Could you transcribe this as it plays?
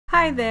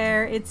Hi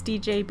there, it's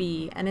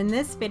DeeJayBe, and in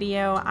this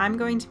video I'm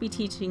going to be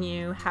teaching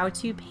you how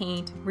to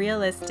paint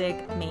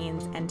realistic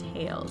manes and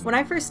tails. When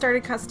I first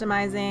started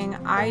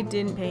customizing, I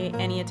didn't pay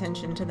any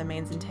attention to the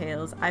manes and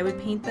tails. I would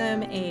paint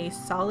them a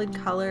solid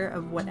color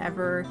of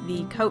whatever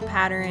the coat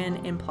pattern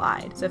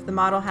implied. So if the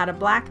model had a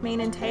black mane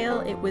and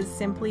tail, it was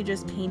simply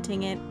just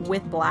painting it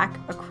with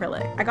black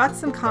acrylic. I got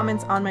some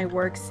comments on my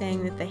work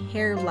saying that the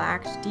hair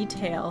lacked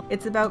detail.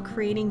 It's about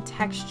creating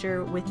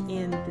texture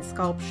within the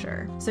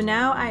sculpture. So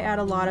now I add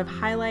a lot of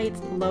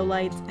highlights,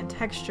 lowlights, and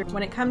texture.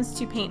 When it comes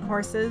to paint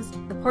horses,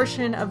 the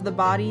portion of the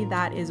body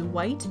that is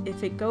white,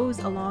 if it goes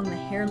along the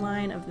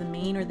hairline of the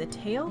mane or the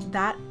tail,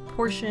 that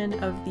portion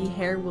of the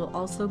hair will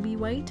also be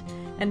white.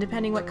 And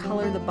depending what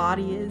color the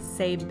body is,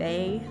 say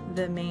bay,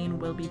 the mane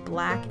will be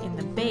black in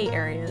the bay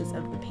areas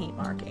of the paint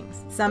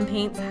markings. Some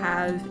paints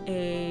have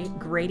a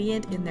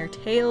gradient in their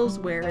tails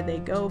where they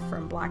go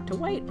from black to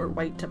white or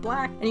white to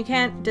black, and you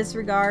can't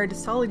disregard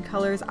solid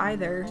colors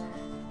either.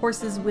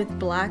 Horses with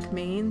black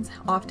manes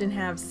often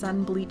have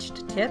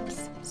sun-bleached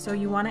tips, so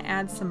you want to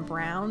add some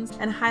browns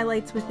and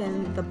highlights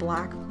within the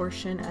black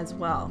portion as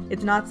well.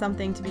 It's not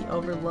something to be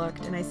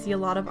overlooked, and I see a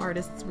lot of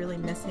artists really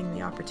missing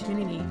the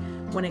opportunity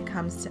when it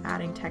comes to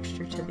adding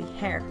texture to the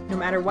hair. No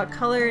matter what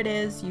color it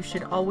is, you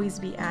should always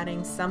be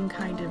adding some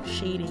kind of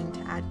shading to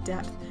add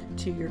depth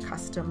to your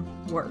custom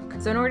work.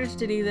 So in order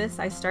to do this,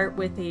 I start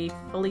with a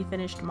fully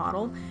finished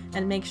model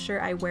and make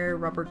sure I wear a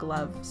rubber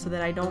glove so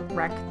that I don't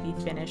wreck the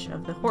finish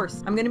of the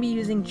horse. I'm going to be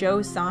using Joe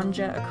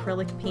Sanja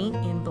acrylic paint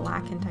in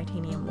black and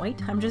titanium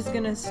white. I'm just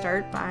going to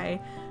start by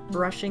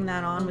brushing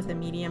that on with a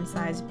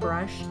medium-sized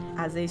brush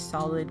as a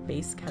solid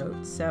base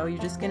coat. So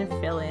you're just going to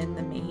fill in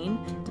the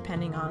mane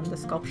depending on the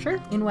sculpture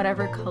in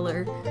whatever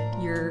color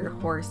your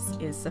horse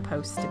is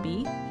supposed to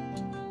be.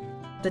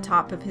 The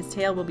top of his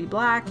tail will be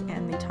black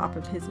and the top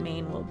of his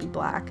mane will be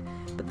black,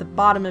 but the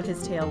bottom of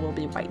his tail will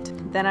be white.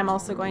 Then I'm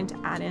also going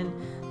to add in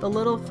the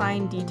little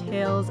fine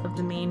details of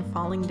the mane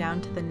falling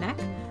down to the neck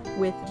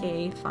with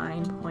a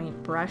fine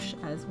point brush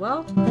as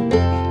well.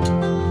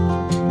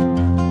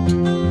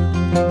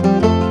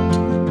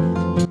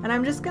 And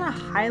I'm just going to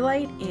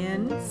highlight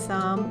in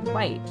some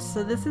white.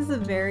 So this is a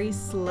very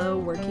slow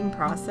working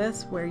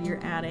process where you're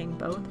adding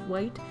both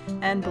white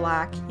and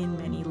black in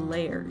many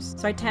layers.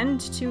 So I tend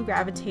to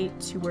gravitate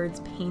towards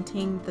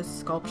painting the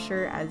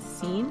sculpture as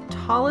seen.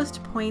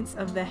 Tallest points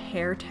of the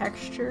hair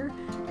texture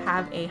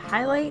have a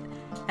highlight,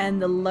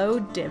 and the low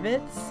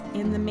divots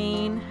in the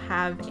mane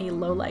have a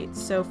low light.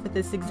 So for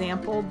this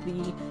example,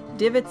 the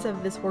divots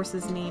of this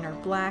horse's mane are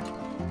black,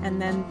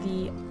 and then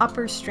the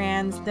upper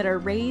strands that are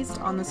raised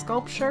on the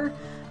sculpture,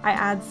 I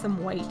add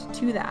some white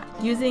to that.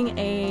 Using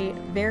a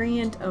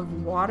variant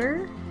of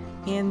water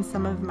in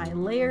some of my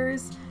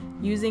layers,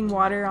 using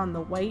water on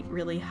the white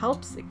really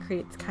helps. It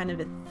creates kind of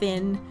a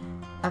thin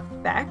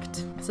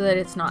effect so that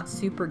it's not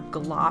super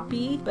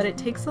gloppy, but it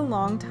takes a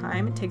long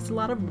time, it takes a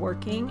lot of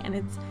working, and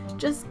it's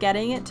just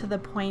getting it to the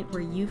point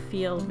where you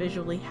feel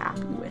visually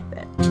happy with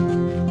it.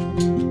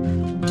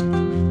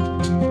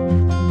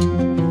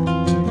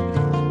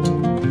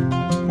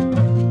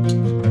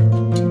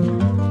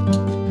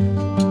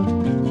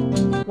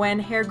 When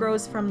hair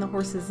grows from the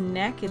horse's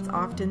neck, it's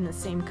often the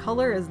same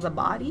color as the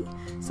body.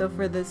 So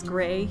for this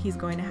gray, he's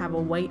going to have a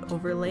white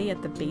overlay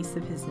at the base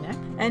of his neck.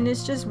 And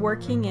it's just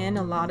working in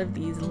a lot of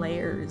these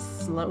layers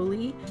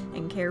slowly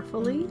and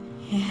carefully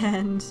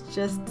and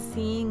just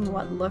seeing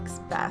what looks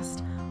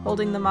best.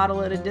 Holding the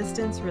model at a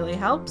distance really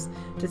helps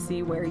to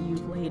see where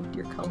you've laid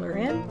your color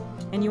in.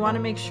 And you want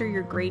to make sure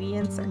your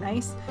gradients are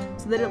nice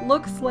so that it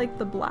looks like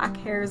the black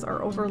hairs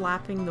are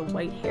overlapping the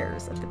white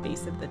hairs at the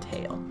base of the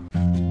tail.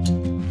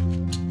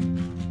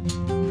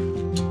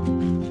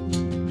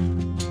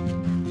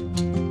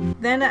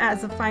 Then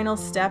as a final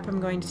step,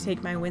 I'm going to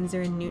take my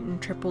Winsor & Newton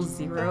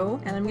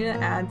 000 and I'm going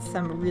to add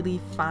some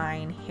really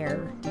fine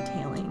hair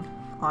detailing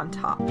on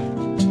top.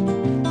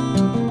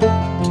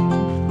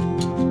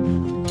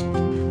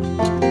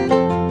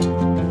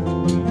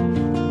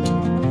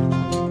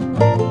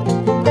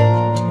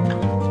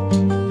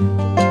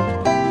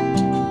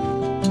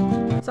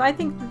 So I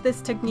think that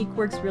this technique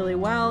works really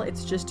well.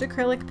 It's just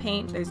acrylic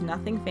paint. There's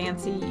nothing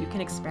fancy. You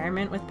can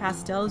experiment with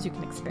pastels, you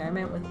can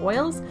experiment with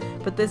oils,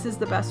 but this is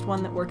the best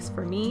one that works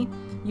for me,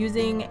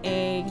 using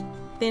a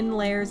thin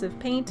layers of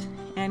paint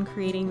and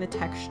creating the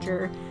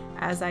texture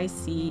as I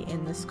see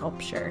in the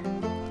sculpture.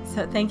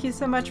 So thank you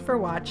so much for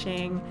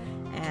watching,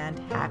 and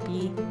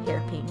happy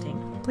hair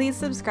painting. Please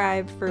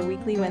subscribe for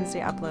weekly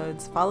Wednesday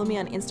uploads. Follow me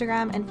on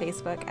Instagram and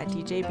Facebook at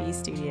DeeJayBe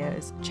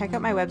Studios. Check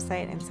out my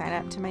website and sign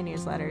up to my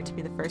newsletter to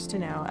be the first to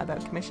know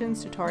about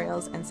commissions,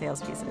 tutorials, and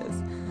sales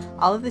pieces.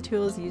 All of the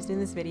tools used in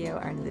this video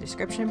are in the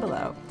description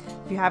below.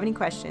 If you have any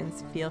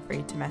questions, feel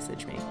free to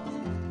message me.